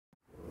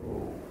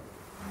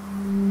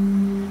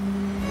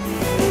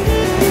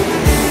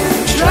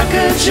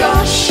Trucker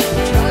Josh.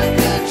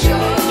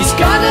 He's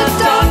got a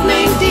dog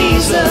named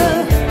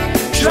Diesel.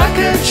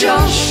 Trucker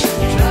Josh.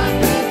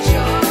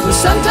 We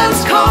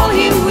sometimes call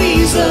him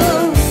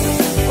Weasel.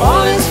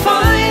 All is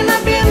fine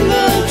up in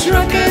the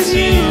truck, as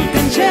you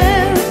can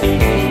tell.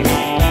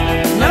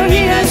 Now he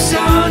has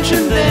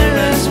Sergeant there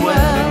as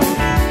well.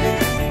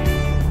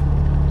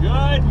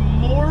 Good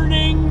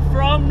morning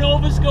from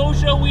Nova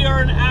Scotia. We are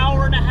an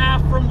hour and a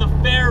half from the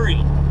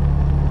ferry.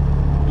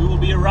 We will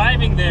be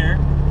arriving there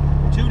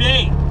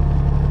today.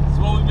 This is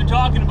what we've been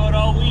talking about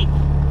all week.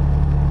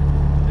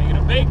 Making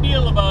a big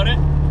deal about it.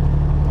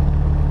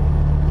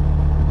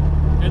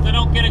 Because I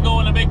don't get to go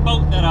in a big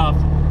boat that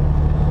often.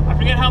 I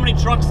forget how many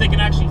trucks they can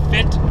actually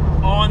fit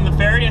on the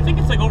ferry. I think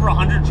it's like over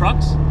 100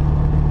 trucks.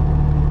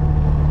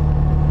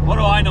 What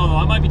do I know though?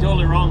 I might be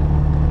totally wrong.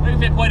 I can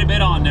fit quite a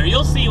bit on there.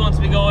 You'll see once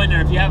we go in there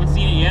if you haven't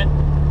seen it yet.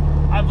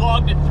 I've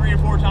vlogged it 3 or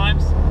 4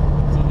 times.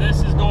 So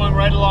this is going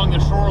right along the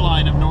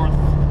shoreline of North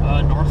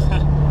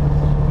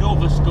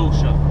Nova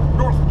Scotia.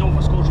 North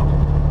Nova Scotia.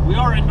 We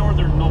are in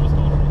northern Nova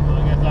Scotia, so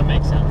I guess that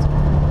makes sense.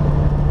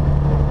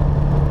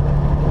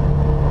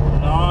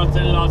 Lots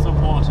and lots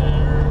of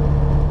water.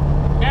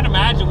 Can't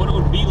imagine what it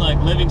would be like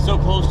living so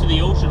close to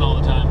the ocean all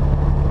the time.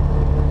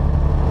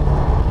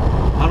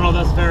 I don't know if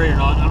that's ferry or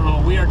not. I don't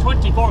know. We are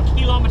 24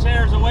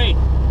 kilometers away.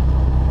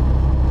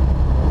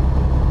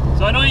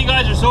 So I know you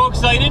guys are so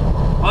excited.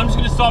 I'm just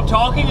going to stop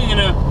talking. I'm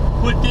going to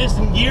put this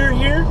in gear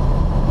here.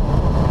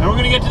 And we're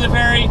going to get to the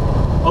ferry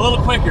a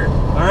little quicker.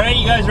 Alright,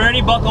 you guys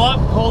ready? Buckle up.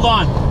 Hold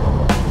on.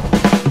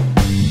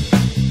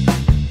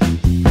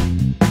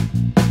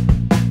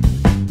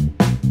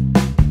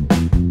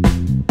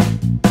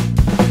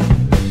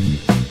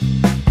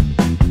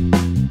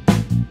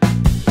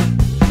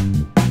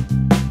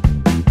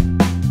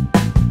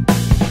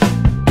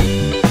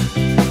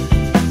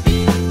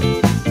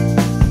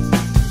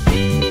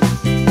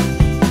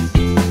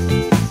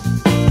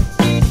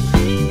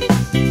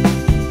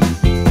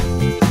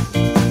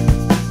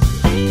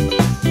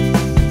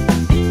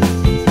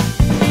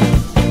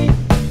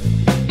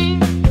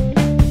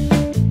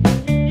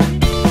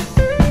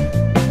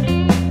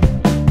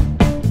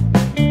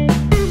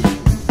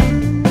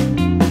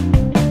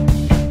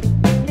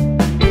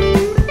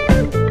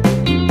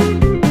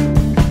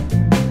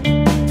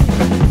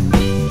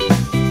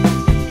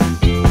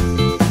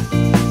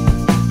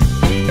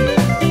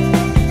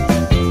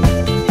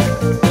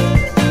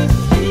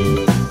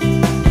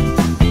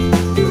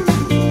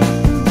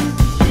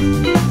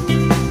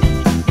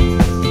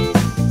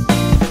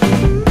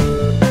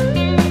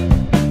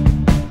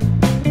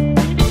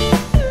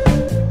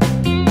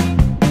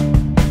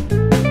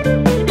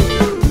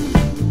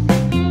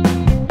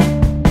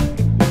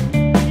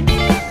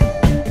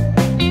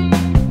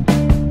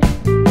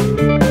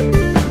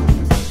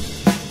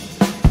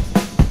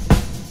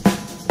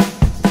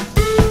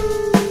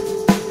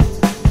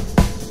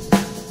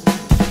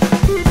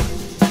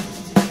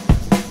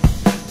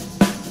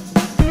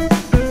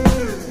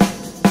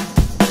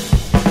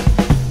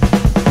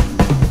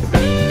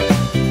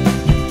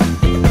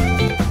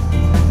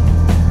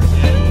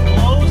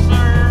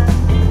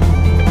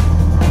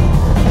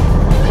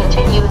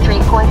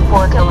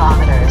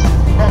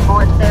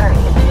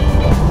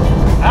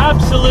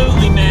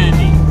 Absolutely,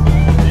 Mandy.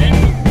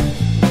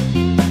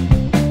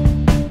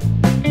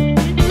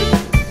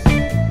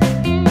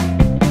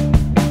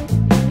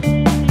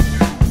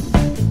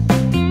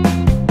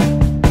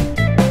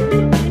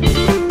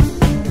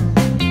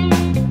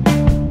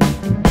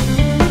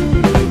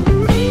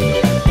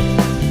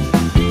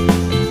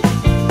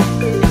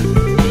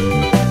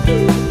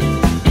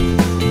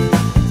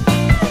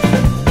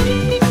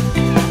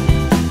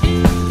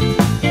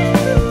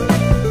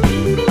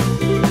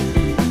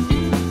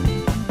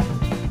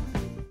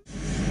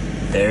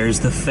 There's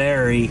the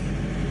ferry.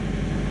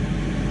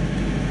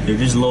 They're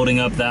just loading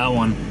up that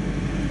one.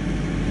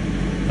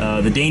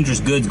 The dangerous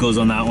goods goes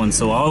on that one,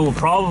 so I will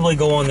probably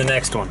go on the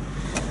next one.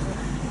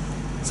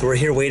 So we're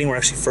here waiting. We're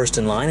actually first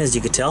in line, as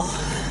you could tell.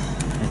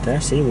 Right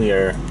there, see, we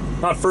are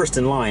not first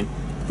in line.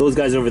 Those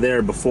guys over there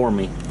are before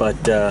me,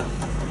 but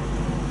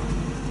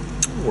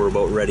we're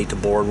about ready to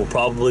board. We'll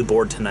probably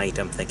board tonight,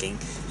 I'm thinking.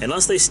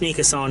 Unless they sneak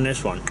us on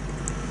this one.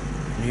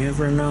 You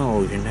never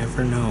know, you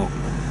never know.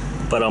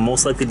 But I'll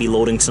most likely be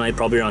loading tonight,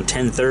 probably around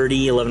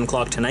 10:30, 11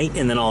 o'clock tonight,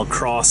 and then I'll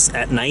cross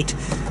at night.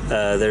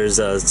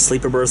 There's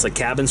sleeper berths, like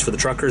cabins for the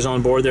truckers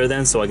on board there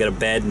then, so I get a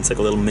bed, and it's like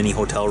a little mini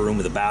hotel room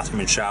with a bathroom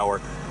and shower,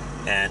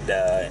 and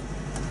then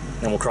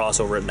we'll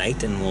cross over at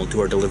night, and we'll do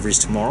our deliveries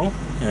tomorrow,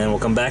 and then we'll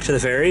come back to the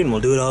ferry, and we'll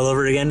do it all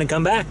over again to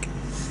come back.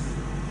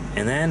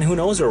 And then who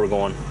knows where we're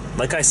going.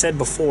 Like I said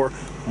before,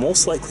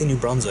 most likely New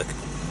Brunswick.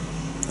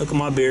 Look at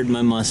my beard and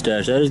my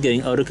mustache. That is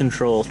getting out of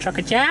control.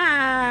 Trucker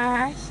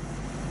Josh!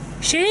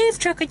 Shave,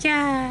 Trucker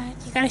Josh!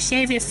 You gotta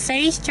shave your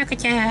face, Trucker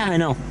Josh! I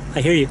know.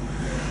 I hear you.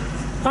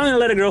 I'm gonna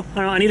let it grow. I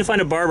don't know. I need to find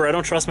a barber. I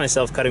don't trust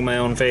myself cutting my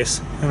own face.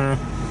 I don't know.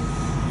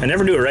 I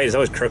never do it right. It's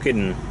always crooked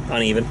and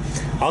uneven.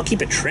 I'll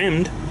keep it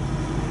trimmed.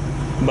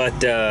 But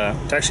to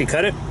actually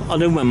cut it, I'll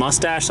do my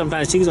mustache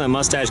sometimes too, because my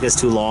mustache gets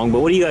too long. But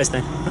what do you guys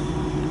think?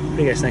 What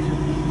do you guys think?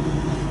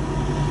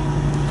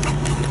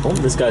 Oh,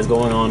 this guy's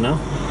going on now.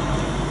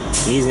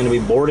 He's going to be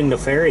boarding the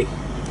ferry.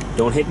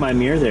 Don't hit my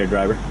mirror there,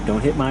 driver.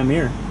 Don't hit my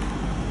mirror.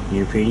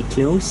 You're pretty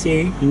close,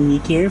 sir. You be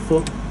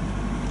careful.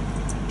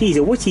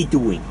 Diesel, what's he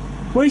doing?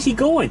 Where's he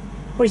going?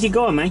 Where's he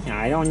going, man?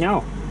 I don't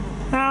know.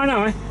 I don't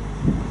know, man.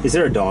 Is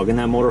there a dog in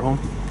that motorhome?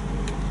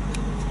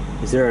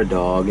 Is there a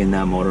dog in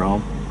that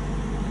motorhome?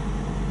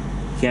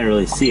 Can't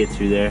really see it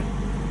through there.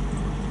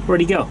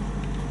 Where'd he go?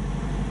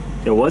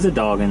 There was a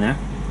dog in there.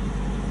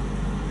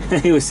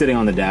 He was sitting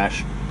on the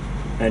dash.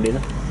 I did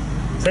it.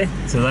 See?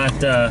 So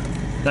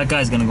that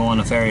guy's gonna go on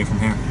the ferry from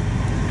here.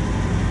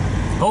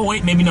 Oh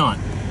wait, maybe not.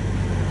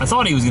 I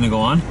thought he was gonna go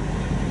on.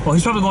 Well,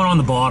 he's probably going on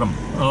the bottom.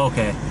 Oh,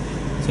 okay.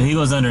 So he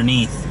goes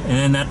underneath. And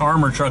then that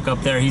armor truck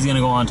up there, he's gonna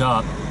go on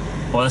top.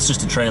 Well, that's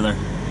just a trailer.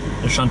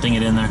 They're shunting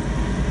it in there.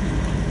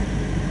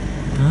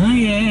 Oh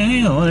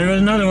yeah, oh, there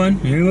was another one.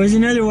 There was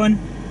another one.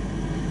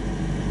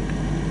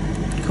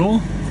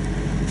 Cool.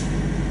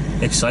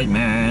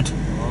 Excitement.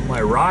 Well,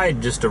 my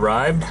ride just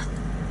arrived.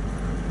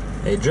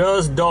 They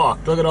just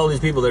docked. Look at all these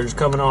people. They're just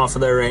coming off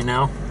of there right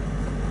now.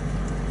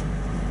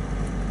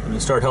 And you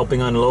start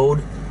helping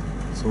unload.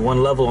 So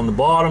one level on the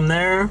bottom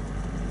there.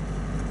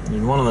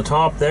 And one on the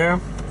top there.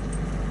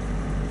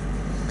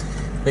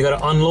 They got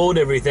to unload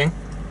everything.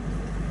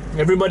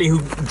 Everybody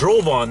who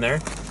drove on there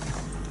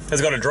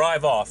has got to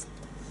drive off.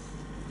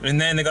 And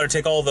then they got to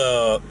take all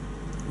the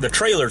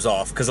trailers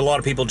off, because a lot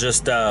of people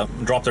just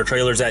drop their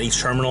trailers at each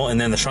terminal, and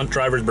then the shunt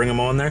drivers bring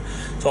them on there.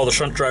 So all the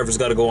shunt drivers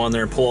got to go on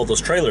there and pull all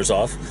those trailers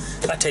off.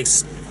 That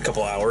takes a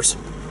couple hours.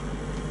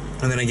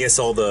 And then I guess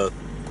all the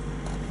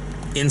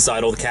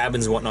inside, all the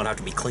cabins and whatnot have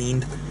to be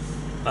cleaned.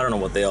 I don't know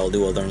what they all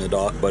do while they're in the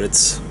dock, but it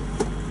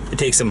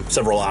takes them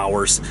several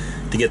hours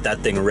to get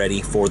that thing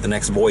ready for the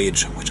next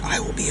voyage, which I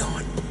will be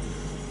on.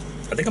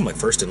 I think I'm like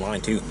first in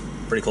line too.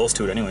 Pretty close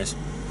to it anyways.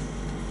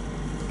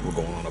 We're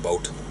going on a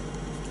boat.